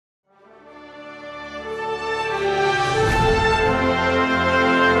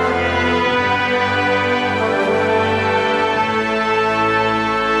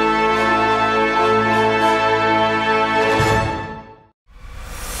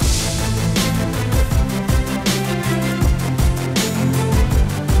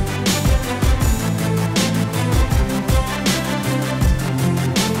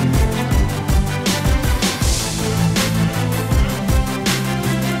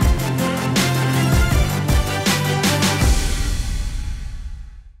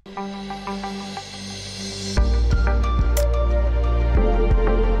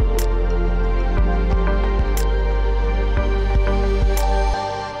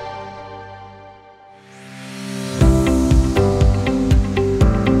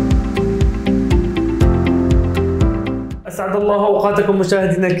أسعد الله أوقاتكم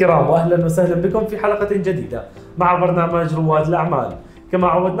مشاهدينا الكرام، وأهلا وسهلا بكم في حلقة جديدة مع برنامج رواد الأعمال. كما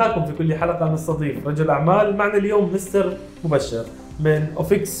عودناكم في كل حلقة نستضيف رجل أعمال. معنا اليوم مستر مبشر من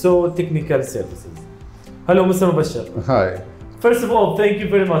OFIXO Technical Services. Hello Mr. Mubashir. Hi. First of all, thank you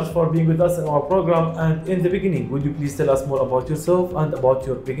very much for being with us in our program. And in the beginning, would you please tell us more about yourself and about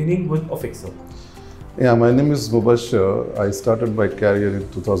your beginning with OFIXO? Yeah, my name is Mubashir. I started my career in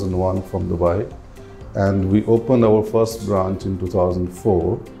 2001 from Dubai, and we opened our first branch in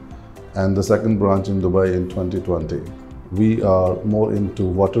 2004 and the second branch in Dubai in 2020. We are more into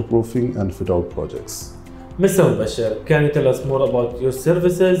waterproofing and fit-out projects. Mr. Mubashir, can you tell us more about your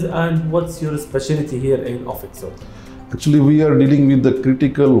services and what's your specialty here in OFIXO? Actually, we are dealing with the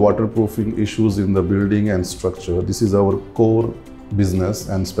critical waterproofing issues in the building and structure. This is our core business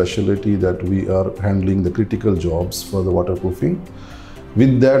and specialty, that we are handling the critical jobs for the waterproofing.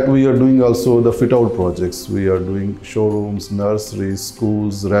 With that, we are doing also the fit-out projects. We are doing showrooms, nurseries,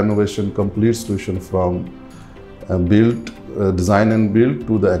 schools, renovation, complete solution from design and build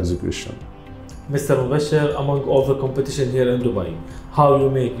to the execution. Mr. Mubashir, among all the competition here in Dubai, how you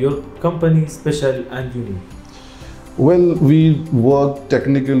make your company special and unique? Well, we work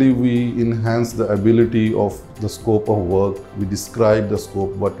technically, we enhance the ability of the scope of work. We describe the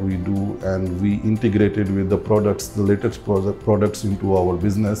scope, what we do, and we integrated with the products, the latest products into our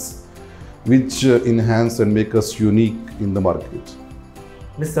business, which enhance and make us unique in the market.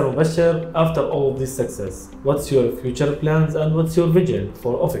 Mr. Mubashir, after all of this success, what's your future plans and what's your vision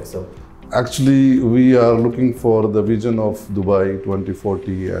for OFIXO? Actually, we are looking for the vision of Dubai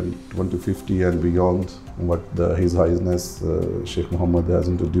 2040 and 2050 and beyond, what His Highness Sheikh Mohammed has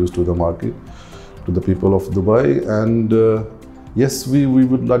introduced to the market, to the people of Dubai. And yes, we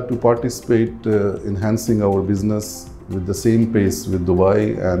would like to participate enhancing our business with the same pace with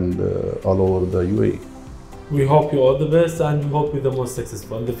Dubai and all over the UAE. We hope you all the best and we hope you're the most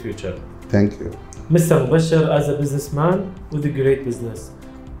successful in the future. Thank you. Mr. Mubashir, as a businessman with a great business,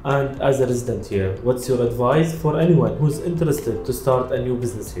 and as a resident here, what's your advice for anyone who's interested to start a new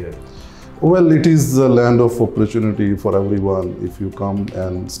business here? Well, it is a land of opportunity for everyone. If you come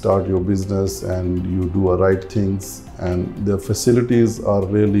and start your business and you do right things, and the facilities are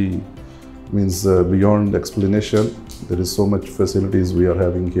really beyond explanation. There is so much facilities we are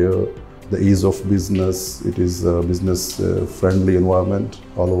having here. The ease of business, it is a business friendly environment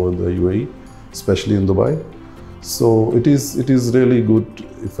all over the UAE, especially in Dubai. So it is really good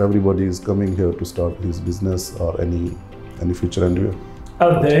if everybody is coming here to start his business or any future endeavor.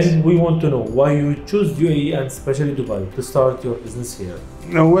 At the end, we want to know why you choose UAE and especially Dubai to start your business here.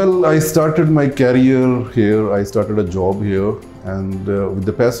 Well, I started my career here. I started a job here, and with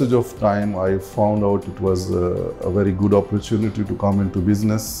the passage of time, I found out it was a very good opportunity to come into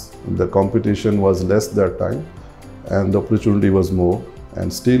business. The competition was less that time, and the opportunity was more.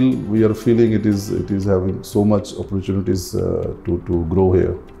 And still, we are feeling it is having so much opportunities to grow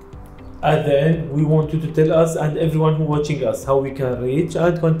here. At the end, we want you to tell us and everyone who watching us how we can reach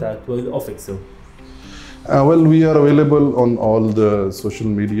and contact with OFIXO. Well, we are available on all the social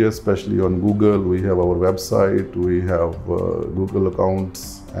media, especially on Google. We have our website, we have Google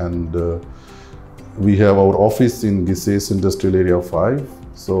accounts, and we have our office in Gises Industrial Area 5.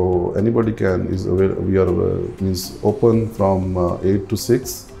 So anybody we are open from 8 to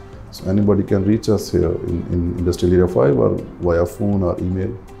 6. So anybody can reach us here in Industrial Area 5 or via phone or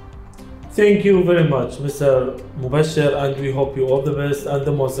email. Thank you very much, Mr. Mubashir, and we hope you all the best and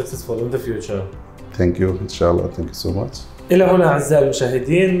the most successful in the future. Thank you, inshallah. Thank you so much. إلى هنا أعزائي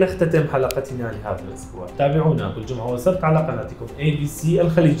المشاهدين نختتم حلقتنا لهذا الأسبوع. تابعونا كل جمعة وسبت على قناتكم ABC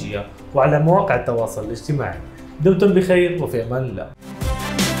الخليجية وعلى مواقع التواصل الاجتماعي. دمتم بخير وفي أمان الله.